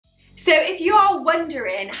if you are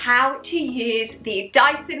wondering how to use the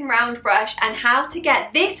Dyson round brush and how to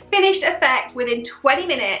get this finished effect within 20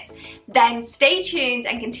 minutes, then stay tuned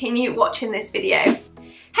and continue watching this video.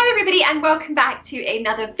 Hello everybody and welcome back to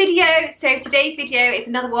another video. So today's video is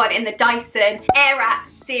another one in the Dyson Airwrap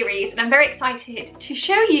series, and I'm very excited to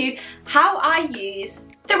show you how I use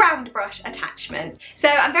the round brush attachment. So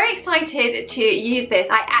I'm very excited to use this.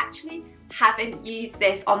 I actually haven't used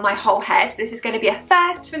this on my whole head, so this is going to be a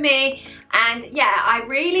first for me. And yeah, I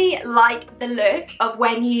really like the look of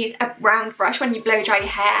when you use a round brush when you blow dry your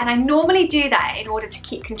hair, and I normally do that in order to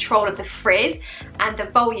keep control of the frizz and the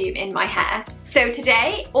volume in my hair. So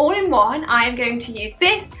today, all in one, I am going to use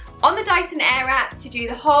this on the Dyson Airwrap to do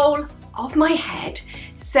the whole of my head.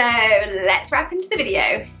 So let's wrap into the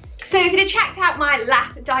video. So if you'd have checked out my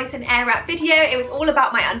last Dyson Airwrap video, it was all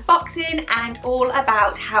about my unboxing and all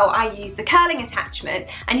about how I use the curling attachment.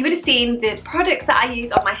 And you would have seen the products that I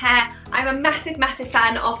use on my hair. I'm a massive, massive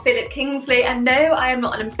fan of Philip Kingsley, and no, I am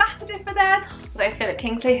not an ambassador for them, although Philip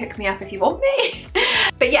Kingsley, hook me up if you want me.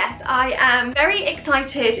 But yes, I am very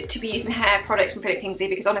excited to be using hair products from Philip Kingsley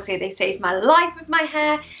because honestly they saved my life with my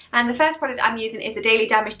hair. And the first product I'm using is the Daily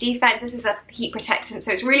Damage Defense. This is a heat protectant,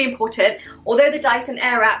 so it's really important. Although the Dyson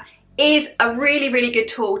Airwrap is a really, really good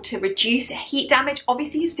tool to reduce heat damage,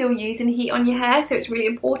 obviously you're still using heat on your hair, so it's really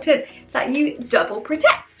important that you double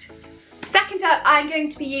protect. Second up, I'm going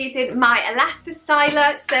to be using my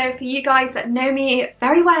Elastistyler. So for you guys that know me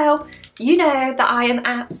very well, you know that I am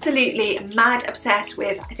absolutely mad obsessed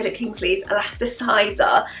with Philip Kingsley's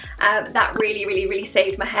Elasticizer. That really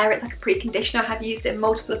saved my hair. It's like a preconditioner. I have used it in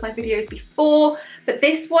multiple of my videos before, but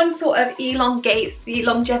this one sort of elongates the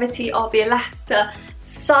longevity of the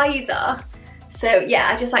Elasticizer. So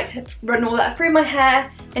yeah, I just like to run all that through my hair,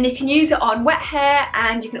 and you can use it on wet hair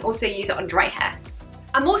and you can also use it on dry hair.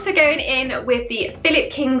 I'm also going in with the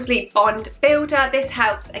Philip Kingsley Bond Builder. This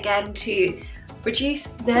helps again to reduce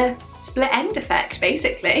the split end effect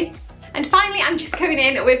basically. And finally, I'm just going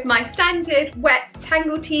in with my standard wet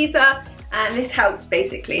tangle teaser, and this helps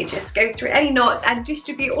basically just go through any knots and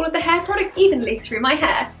distribute all of the hair products evenly through my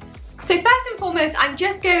hair. So first and foremost, I'm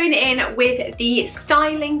just going in with the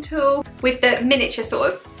styling tool with the miniature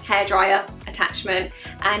sort of hairdryer attachment,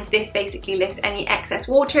 and this basically lifts any excess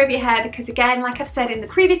water over your hair because again, like I've said in the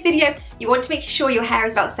previous video, you want to make sure your hair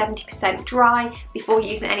is about 70% dry before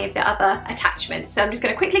using any of the other attachments. So I'm just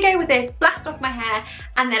going to quickly go with this, blast off my hair,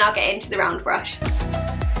 and then I'll get into the round brush.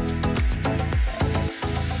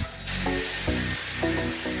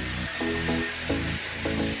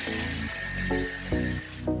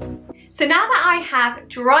 So now that I have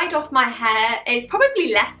dried off my hair, it's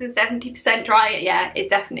probably less than 70% dry. Yeah,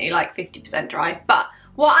 it's definitely like 50% dry. But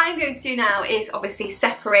what I'm going to do now is obviously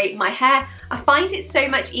separate my hair. I find it so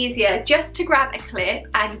much easier just to grab a clip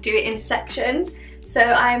and do it in sections. So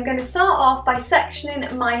I'm going to start off by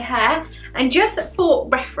sectioning my hair, and just for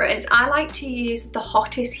reference, I like to use the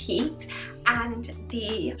hottest heat and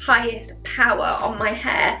the highest power on my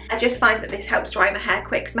hair. I just find that this helps dry my hair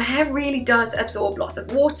quick because my hair really does absorb lots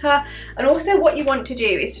of water. And also what you want to do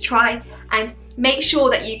is to try and make sure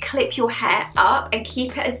that you clip your hair up and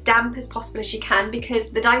keep it as damp as possible as you can, because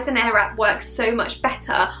the Dyson Airwrap works so much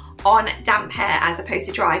better on damp hair as opposed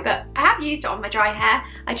to dry. But I have used it on my dry hair.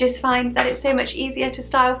 I just find that it's so much easier to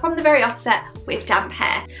style from the very offset with damp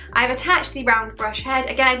hair. I've attached the round brush head.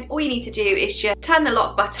 Again, all you need to do is just turn the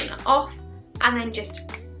lock button off and then just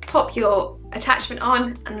pop your attachment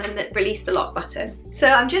on and then release the lock button. So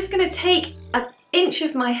I'm just going to take an inch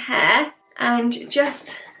of my hair and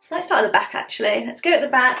just, let's start at the back actually. Let's go at the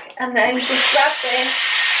back and then just grab this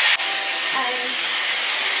and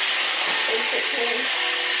basically,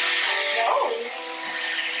 whoa.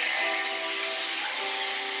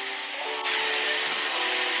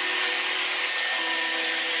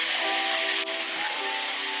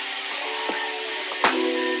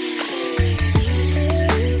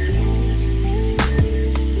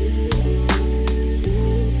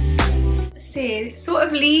 It sort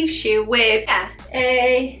of leaves you with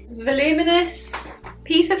a voluminous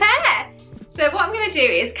piece of hair. So what I'm going to do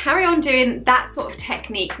is carry on doing that sort of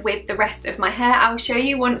technique with the rest of my hair. I will show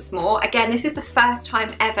you once more. Again, this is the first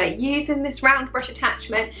time ever using this round brush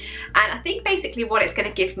attachment, and I think basically what it's going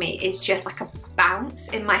to give me is just like a bounce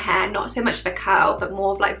in my hair, not so much of a curl but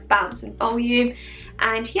more of like bounce and volume.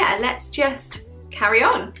 And yeah, let's just carry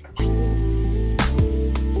on.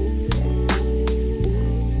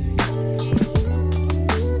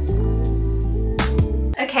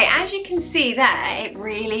 Okay, as you can see there, it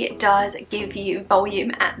really does give you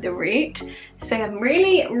volume at the root. So I'm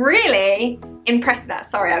really impressed with that.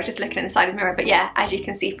 Sorry, I was just looking in the side of the mirror, but yeah, as you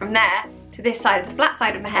can see from there to for this side, the flat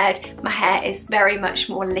side of my hair is very much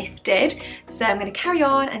more lifted. So I'm going to carry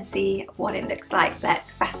on and see what it looks like. Let's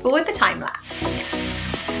fast forward the time lapse.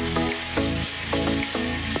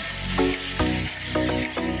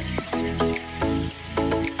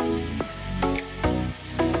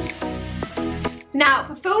 Now,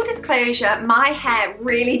 for full disclosure, my hair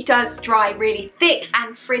really does dry really thick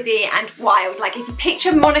and frizzy and wild. Like if you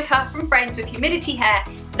picture Monica from Friends with humidity hair,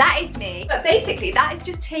 that is me. But basically that has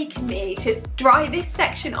just taken me to dry this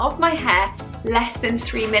section of my hair less than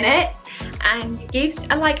 3 minutes, and it gives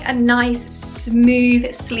a nice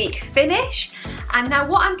smooth sleek finish. And now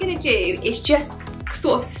what I'm going to do is just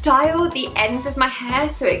sort of style the ends of my hair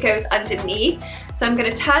so it goes underneath. So I'm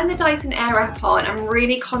going to turn the Dyson Airwrap on and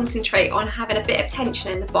really concentrate on having a bit of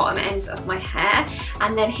tension in the bottom ends of my hair,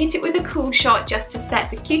 and then hit it with a cool shot just to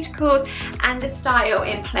set the cuticles and the style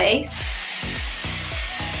in place.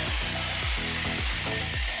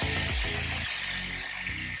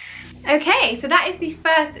 Okay, so that is the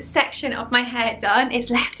first section of my hair done. It's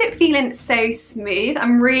left it feeling so smooth.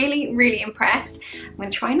 I'm really, really impressed. I'm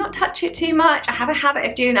going to try not touch it too much. I have a habit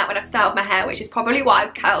of doing that when I've styled my hair, which is probably why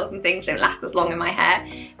curls and things don't last as long in my hair.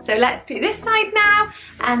 So let's do this side now,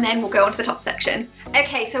 and then we'll go on to the top section.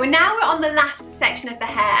 Okay, so now we're on the last section of the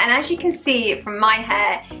hair, and as you can see from my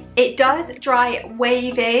hair, it does dry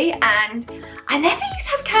wavy, and I never used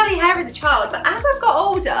to have curly hair as a child, but as I've got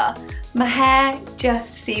older, my hair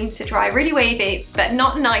just seems to dry really wavy, but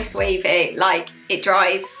not nice wavy, like it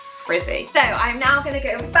dries frizzy. So I'm now going to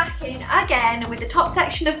go back in again with the top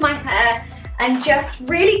section of my hair and just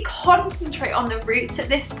really concentrate on the roots at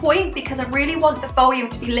this point, because I really want the volume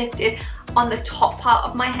to be lifted on the top part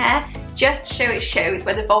of my hair, just so it shows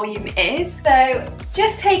where the volume is. So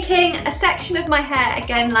just taking a section of my hair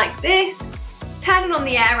again like this, turning on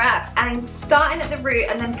the Airwrap and starting at the root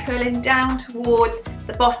and then pulling down towards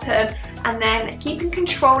the bottom, and then keeping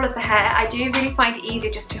control of the hair. I do really find it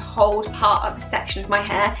easier just to hold part of a section of my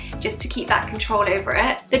hair just to keep that control over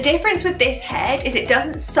it. The difference with this head is it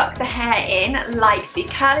doesn't suck the hair in like the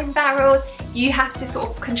curling barrels. You have to sort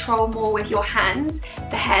of control more with your hands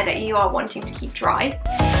the hair that you are wanting to keep dry.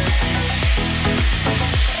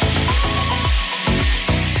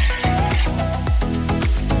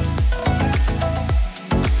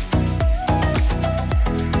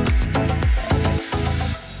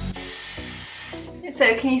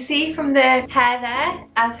 So can you see from the hair there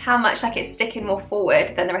as how much like it's sticking more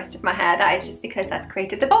forward than the rest of my hair? That is just because that's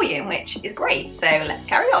created the volume, which is great. So let's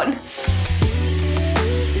carry on.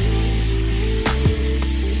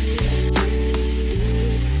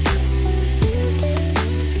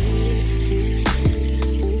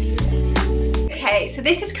 Okay, so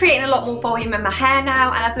this is creating a lot more volume in my hair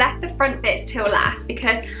now, and I've left the front bits till last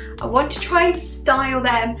because I want to try and style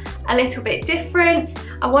them a little bit different.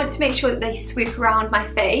 I want to make sure that they swoop around my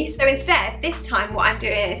face. So instead, this time what I'm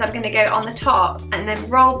doing is I'm going to go on the top and then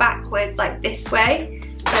roll backwards like this way.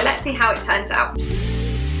 So let's see how it turns out.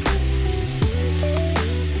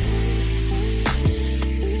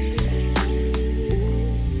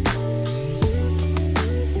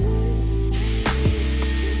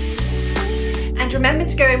 And remember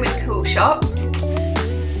to go in with a cool shot.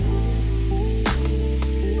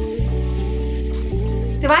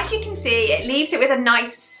 So as you can see, it leaves it with a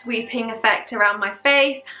nice swooping effect around my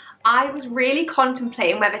face. I was really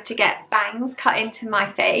contemplating whether to get bangs cut into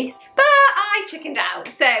my face, but I chickened out.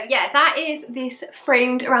 So yeah, that is this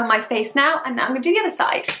framed around my face now, and now I'm gonna do the other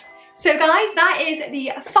side. So guys, that is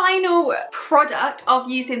the final product of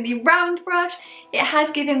using the round brush. It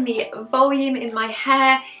has given me volume in my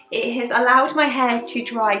hair. It has allowed my hair to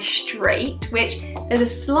dry straight, which there's a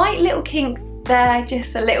slight little kink there,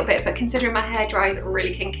 just a little bit, but considering my hair dries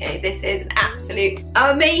really kinky, this is an absolute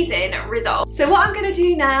amazing result. So what I'm going to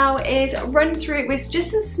do now is run through it with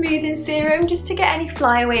just some smoothing serum just to get any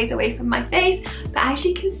flyaways away from my face. But as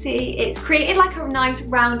you can see, it's created like a nice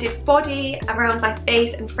rounded body around my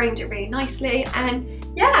face and framed it really nicely. And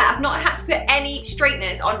yeah, I've not had to put any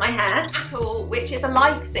straighteners on my hair at all, which is a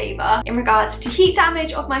lifesaver in regards to heat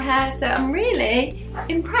damage of my hair. So I'm really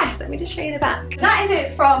impressed. Let me just show you the back. That is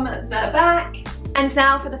it from the back. And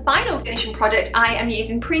now for the final finishing product, I am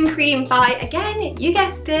using Preen Cream by, again, you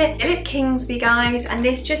guessed it, Philip Kingsley, guys. And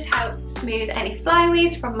this just helps smooth any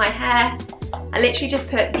flyaways from my hair. I literally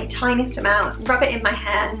just put the tiniest amount, rub it in my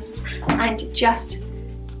hands, and just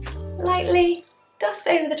lightly dust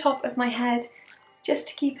over the top of my head, just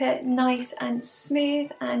to keep it nice and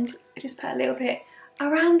smooth, and just put a little bit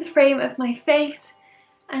around the frame of my face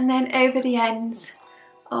and then over the ends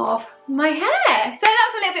of my hair. So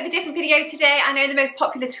that was a little bit of a different video today. I know the most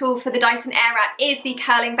popular tool for the Dyson Airwrap is the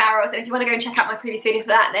curling barrels, and if you want to go and check out my previous video for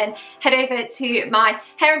that, then head over to my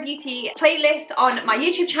hair and beauty playlist on my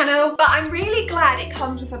YouTube channel. But I'm really glad it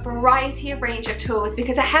comes with a variety of range of tools,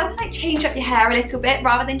 because it helps like change up your hair a little bit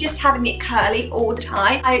rather than just having it curly all the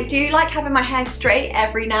time. I do like having my hair straight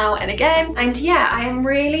every now and again, and yeah, I am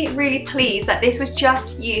really pleased that this was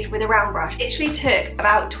just used with a round brush. It literally took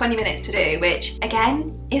about 20 minutes to do, which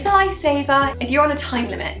again is a lifesaver if you're on a time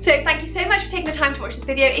limit. So thank you so much for taking the time to watch this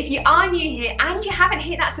video. If you are new here and you haven't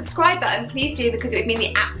hit that subscribe button, please do, because it would mean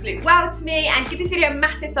the absolute world to me, and give this video a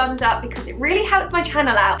massive thumbs up because it really helps my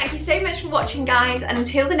channel out. Thank you so much for watching, guys, and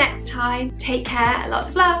until the next time, take care and lots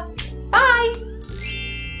of love. Bye.